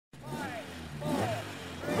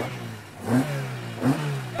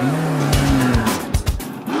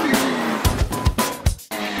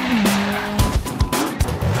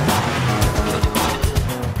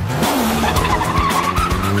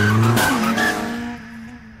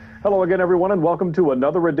Hello again, everyone, and welcome to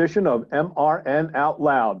another edition of MRN Out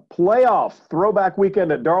Loud. Playoffs, throwback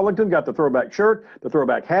weekend at Darlington. Got the throwback shirt, the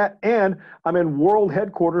throwback hat, and I'm in world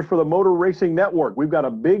headquarters for the Motor Racing Network. We've got a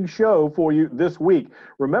big show for you this week.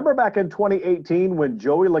 Remember back in 2018 when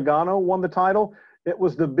Joey Logano won the title? It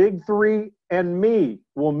was the big three and me.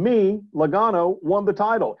 Well, me, Logano, won the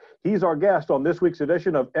title. He's our guest on this week's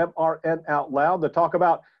edition of MRN Out Loud to talk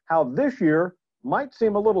about how this year might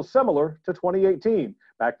seem a little similar to 2018.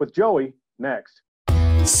 Back with Joey next.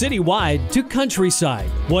 Citywide to countryside.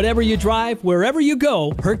 Whatever you drive, wherever you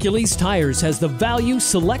go, Hercules Tires has the value,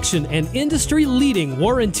 selection, and industry-leading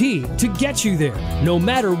warranty to get you there, no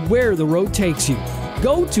matter where the road takes you.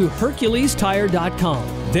 Go to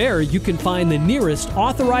HerculesTire.com. There you can find the nearest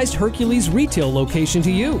authorized Hercules retail location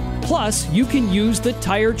to you. Plus, you can use the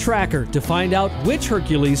tire tracker to find out which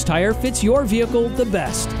Hercules tire fits your vehicle the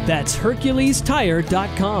best. That's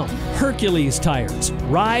HerculesTire.com. Hercules Tires.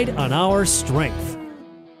 Ride on our strength.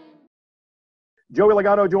 Joey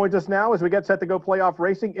Logano joins us now as we get set to go playoff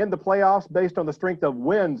racing in the playoffs based on the strength of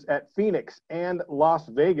wins at Phoenix and Las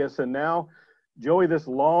Vegas. And now, Joey, this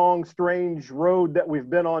long, strange road that we've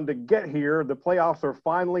been on to get here, the playoffs are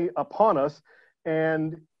finally upon us.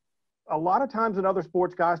 And a lot of times in other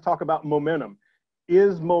sports, guys talk about momentum.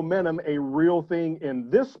 Is momentum a real thing in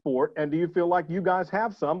this sport? And do you feel like you guys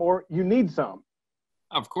have some or you need some?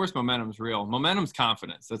 Of course, momentum's real. Momentum's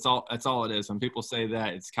confidence. That's all it is. When people say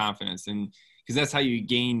that, it's confidence. And because that's how you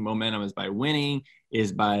gain momentum, is by winning,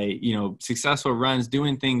 is by, successful runs,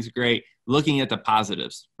 doing things great, looking at the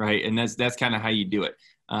positives, right? And that's kind of how you do it.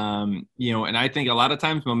 And I think a lot of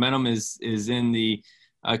times momentum is in the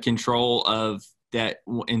control of that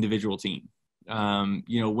individual team.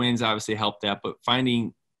 Wins obviously help that, but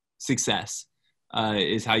finding success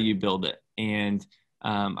is how you build it. And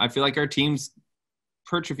I feel like our teams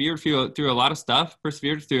persevered through a lot of stuff. I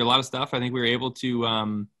think we were able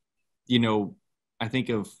to, I think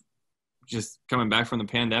of just coming back from the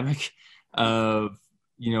pandemic of,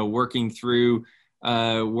 working through,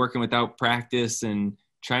 working without practice and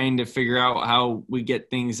trying to figure out how we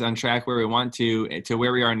get things on track where we want to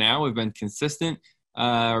where we are now. We've been consistent,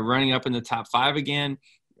 running up in the top 5 again.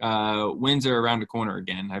 Wins are around the corner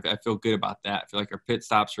again. I feel good about that. I feel like our pit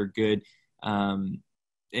stops are good. And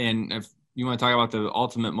if you want to talk about the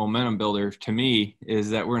ultimate momentum builder, to me,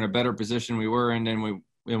 is that we're in a better position we were in than we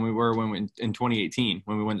were in 2018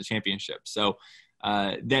 when we won the championship. So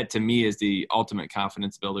that to me is the ultimate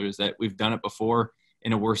confidence builder, is that we've done it before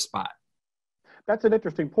in a worse spot. That's an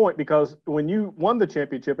interesting point, because when you won the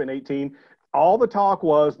championship in 18, all the talk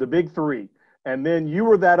was the big three, and then you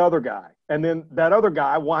were that other guy, and then that other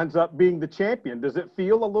guy winds up being the champion. Does it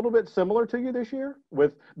feel a little bit similar to you this year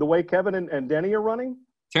with the way Kevin and Denny are running?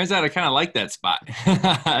 Turns out I kind of like that spot.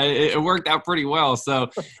 It worked out pretty well. So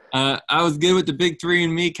I was good with the big three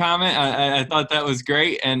and me comment. I thought that was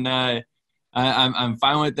great. And I'm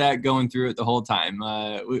fine with that going through it the whole time.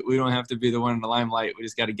 We don't have to be the one in the limelight. We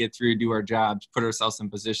just got to get through, do our jobs, put ourselves in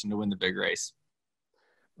position to win the big race.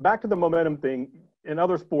 Back to the momentum thing. In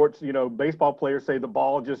other sports, baseball players say the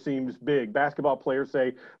ball just seems big. Basketball players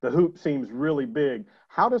say the hoop seems really big.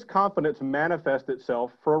 How does confidence manifest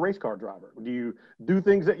itself for a race car driver? Do you do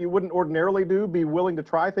things that you wouldn't ordinarily do, be willing to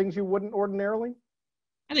try things you wouldn't ordinarily?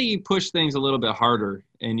 I think you push things a little bit harder,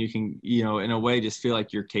 and you can, in a way, just feel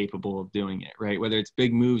like you're capable of doing it, right? Whether it's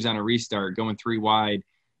big moves on a restart, going 3 wide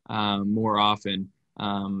more often,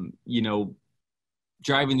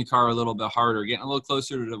 driving the car a little bit harder, getting a little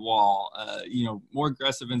closer to the wall, more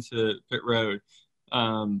aggressive into pit road.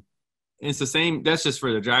 It's the same. That's just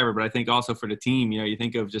for the driver, but I think also for the team, you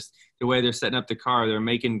think of just the way they're setting up the car, they're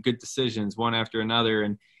making good decisions one after another,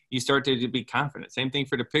 and you start to be confident. Same thing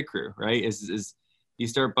for the pit crew, right? Is you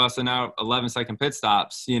start busting out 11-second pit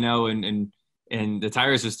stops, and the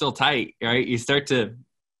tires are still tight, right? You start to,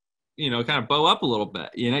 kind of bow up a little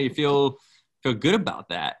bit. You feel good about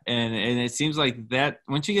that, and it seems like that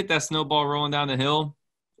once you get that snowball rolling down the hill,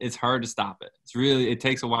 it's hard to stop it. It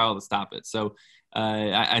takes a while to stop it. So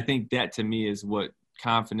I think that to me is what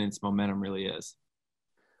confidence momentum really is.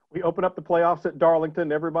 We open up the playoffs at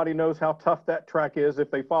Darlington. Everybody knows how tough that track is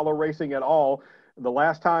if they follow racing at all. The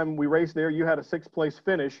last time we raced there, you had a 6th-place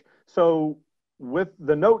finish. So with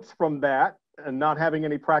the notes from that and not having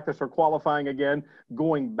any practice or qualifying again,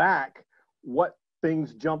 going back, what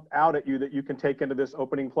things jump out at you that you can take into this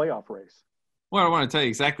opening playoff race? Well, I want to tell you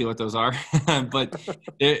exactly what those are, but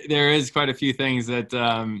there is quite a few things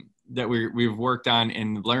that we've worked on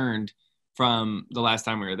and learned from the last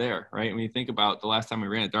time we were there, right? When you think about the last time we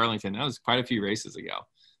ran at Darlington, that was quite a few races ago.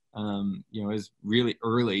 It was really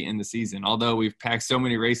early in the season. Although we've packed so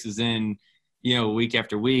many races in week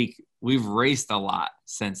after week, we've raced a lot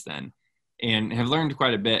since then and have learned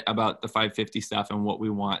quite a bit about the 550 stuff and what we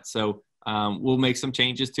want. So we'll make some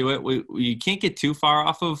changes to it. You can't get too far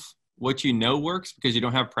off of what works because you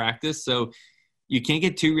don't have practice. So you can't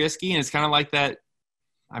get too risky. And it's kind of like that.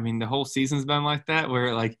 I mean, the whole season's been like that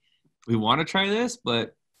where like, we want to try this,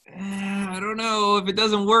 but I don't know if it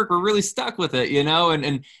doesn't work. We're really stuck with it,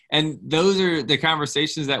 and those are the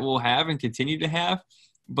conversations that we'll have and continue to have.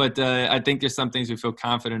 But I think there's some things we feel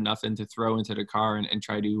confident enough in to throw into the car and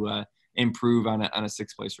try to improve on a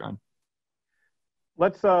sixth-place run.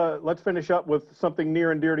 Let's finish up with something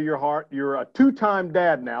near and dear to your heart. You're a two-time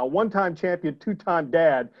dad now, one-time champion, two-time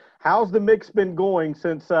dad. How's the mix been going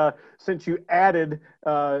since you added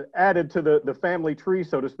to the family tree,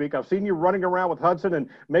 so to speak? I've seen you running around with Hudson and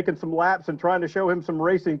making some laps and trying to show him some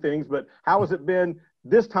racing things, but how has it been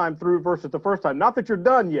this time through versus the first time? Not that you're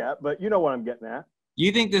done yet, but you know what I'm getting at.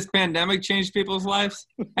 You think this pandemic changed people's lives?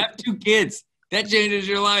 Have 2 kids. That changes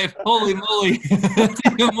your life. Holy moly. That's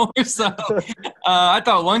even more so. I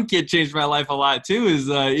thought 1 kid changed my life a lot too, is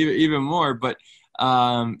even more. But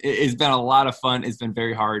it's been a lot of fun. It's been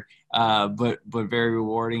very hard, but very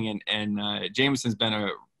rewarding. And Jameson's been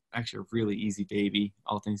actually a really easy baby,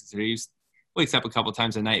 all things considered. He wakes up a couple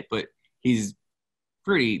times a night, but he's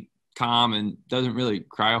pretty calm and doesn't really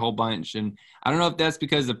cry a whole bunch. And I don't know if that's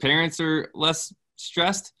because the parents are less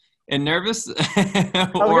stressed and nervous. I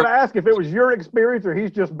was going to ask if it was your experience or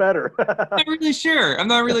he's just better. I'm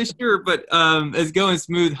not really sure, but it's going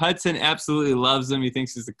smooth. Hudson absolutely loves him. He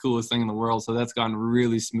thinks he's the coolest thing in the world, so that's gone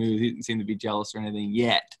really smooth. He didn't seem to be jealous or anything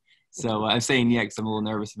yet. So I'm saying yet because I'm a little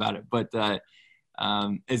nervous about it, but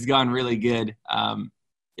it's gone really good.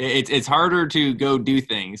 It's harder to go do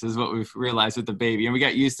things is what we've realized with the baby. And we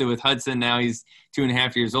got used to with Hudson. Now he's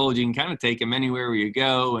 2.5 years old. You can kind of take him anywhere where you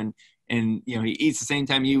go, and he eats the same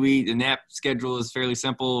time you eat. The nap schedule is fairly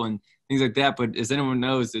simple and things like that. But as anyone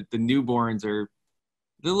knows, that the newborns they're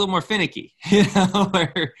a little more finicky.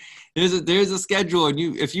 Where there's a schedule, and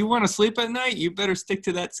if you want to sleep at night, you better stick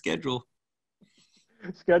to that schedule.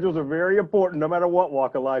 Schedules are very important, no matter what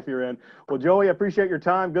walk of life you're in. Well, Joey, I appreciate your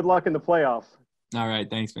time. Good luck in the playoffs. All right,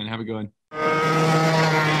 thanks, man. Have a good one.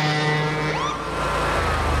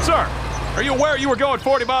 Sir, are you aware you were going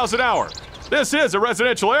 40 miles an hour? This is a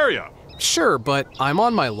residential area. Sure, but I'm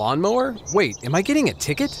on my lawnmower? Wait, am I getting a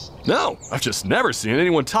ticket? No, I've just never seen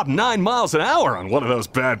anyone top 9 miles an hour on one of those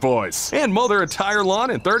bad boys. And mow their entire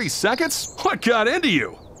lawn in 30 seconds? What got into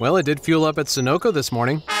you? Well, I did fuel up at Sunoco this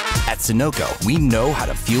morning. At Sunoco, we know how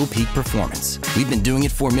to fuel peak performance. We've been doing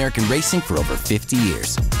it for American racing for over 50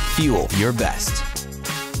 years. Fuel your best.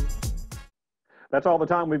 That's all the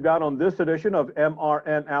time we've got on this edition of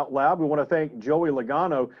MRN Out Loud. We want to thank Joey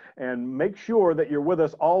Logano and make sure that you're with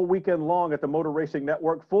us all weekend long at the Motor Racing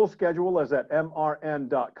Network. Full schedule is at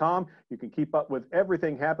mrn.com. You can keep up with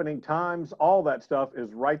everything happening, times, all that stuff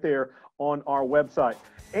is right there on our website.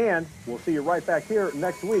 And we'll see you right back here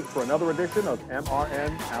next week for another edition of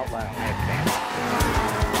MRN Out Loud.